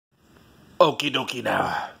Okie dokie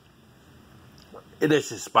now.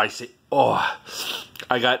 This is spicy. Oh,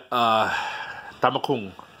 I got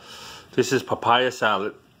tamakung. This is papaya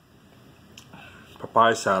salad.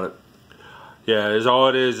 Papaya salad. Yeah, it's all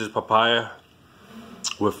it is papaya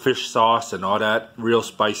with fish sauce and all that. Real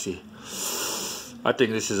spicy. I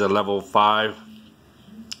think this is a level 5.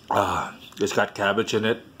 It's got cabbage in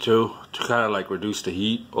it too, to kind of like reduce the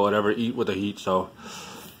heat or whatever. Eat with the heat. So,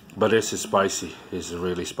 but this is spicy. This is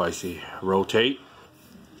really spicy. Rotate.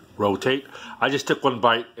 Rotate. I just took one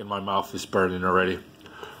bite and my mouth is burning already.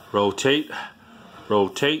 Rotate.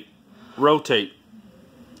 Rotate. Rotate.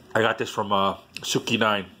 I got this from Suki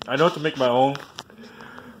 9. I know how to make my own,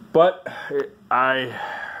 but I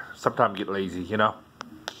sometimes get lazy, you know.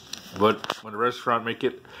 But when the restaurant make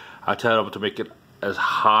it, I tell them to make it as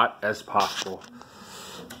hot as possible.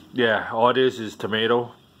 Yeah, all it is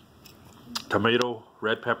tomato,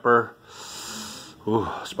 red pepper. Ooh,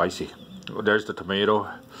 spicy. There's the tomato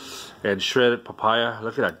and shredded papaya.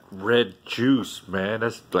 Look at that red juice, man.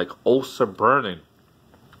 That's like ulcer burning.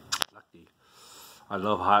 Lucky. I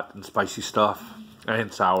love hot and spicy stuff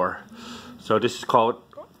and sour. So this is called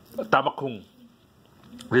tamakung.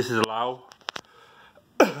 This is a Lao.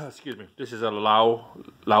 Excuse me. This is a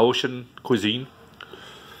Laotian cuisine.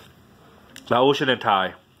 Laotian and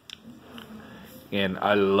Thai. And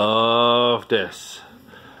I love this.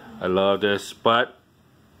 I love this, but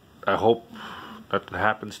I hope nothing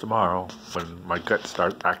happens tomorrow when my gut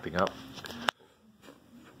starts acting up.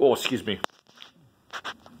 Oh, excuse me.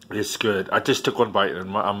 It's good. I just took one bite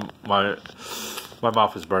and my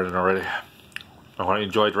mouth is burning already. I want to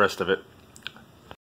enjoy the rest of it.